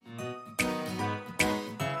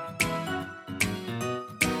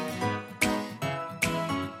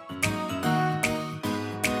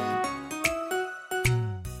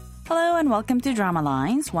and welcome to Drama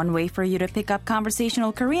Lines, one way for you to pick up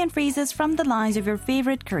conversational Korean phrases from the lines of your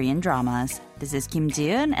favorite Korean dramas. This is Kim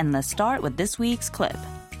Ji-eun, and let's start with this week's clip.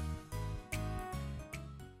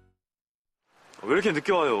 왜 이렇게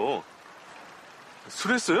늦게 와요?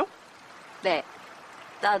 술 했어요? 네.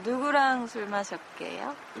 나 누구랑 술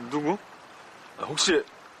마셨게요? 누구? 혹시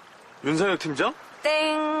윤상혁 팀장?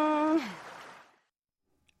 땡.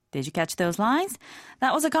 Did you catch those lines?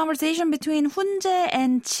 That was a conversation between Hunjae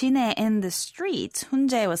and Jinhae in the street.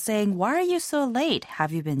 Hunjae was saying, "Why are you so late?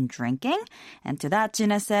 Have you been drinking?" And to that,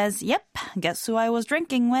 Jinhae says, "Yep, guess who I was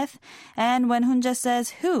drinking with?" And when Hunjae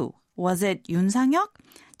says, "Who? Was it Yoon Sang-hyuk?"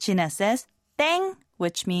 Jinhae says, "땡,"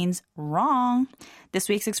 which means wrong. This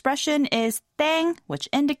week's expression is 땡,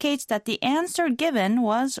 which indicates that the answer given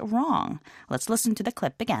was wrong. Let's listen to the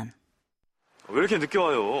clip again. 왜 이렇게 늦게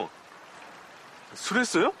와요? 술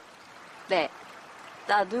했어요? 네.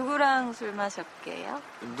 나 누구랑 술 마셨게요?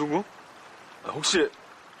 누구? 혹시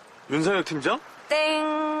윤상혁 팀장?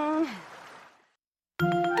 땡.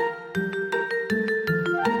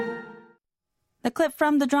 The clip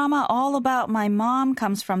from the drama All About My Mom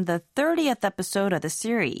comes from the 30th episode of the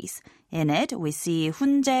series. In it, we see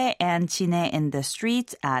Hunjae and Jinhae in the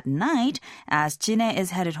streets at night as Jinhae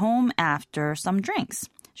is headed home after some drinks.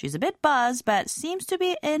 She's a bit buzzed, but seems to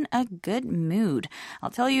be in a good mood. I'll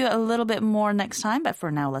tell you a little bit more next time, but for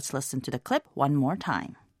now, let's listen to the clip one more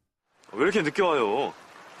time. 왜 이렇게 늦게 와요?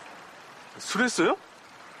 술 했어요?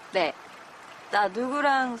 네. 나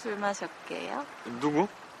누구랑 술 마셨게요? 누구?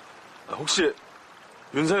 혹시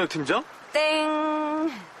윤상혁 팀장? 땡.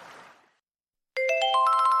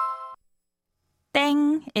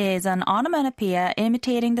 땡 is an onomatopoeia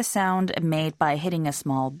imitating the sound made by hitting a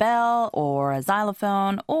small bell or a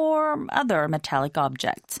xylophone or other metallic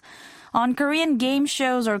objects. On Korean game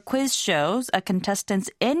shows or quiz shows, a contestant's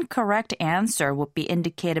incorrect answer would be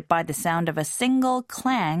indicated by the sound of a single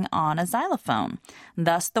clang on a xylophone.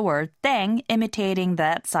 Thus, the word 땡, imitating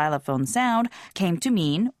that xylophone sound, came to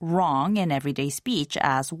mean wrong in everyday speech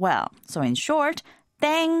as well. So in short,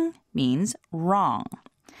 땡 means wrong.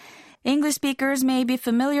 English speakers may be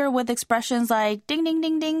familiar with expressions like ding, ding,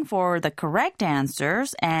 ding, ding for the correct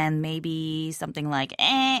answers and maybe something like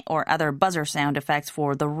or other buzzer sound effects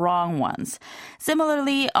for the wrong ones.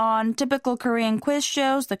 Similarly, on typical Korean quiz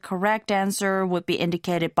shows, the correct answer would be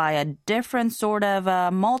indicated by a different sort of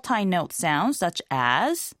multi-note sound such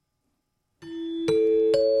as,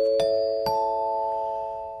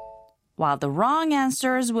 while the wrong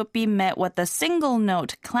answers would be met with a single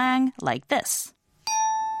note clang like this.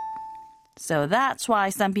 So that's why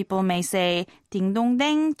some people may say ding dong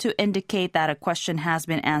deng to indicate that a question has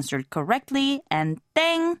been answered correctly and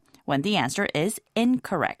땡 when the answer is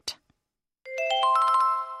incorrect.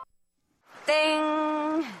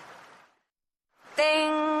 땡.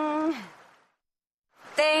 땡.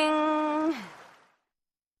 땡.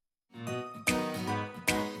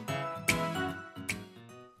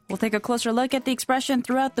 We'll take a closer look at the expression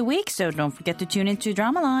throughout the week, so don't forget to tune into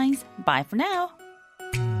Drama Lines. Bye for now.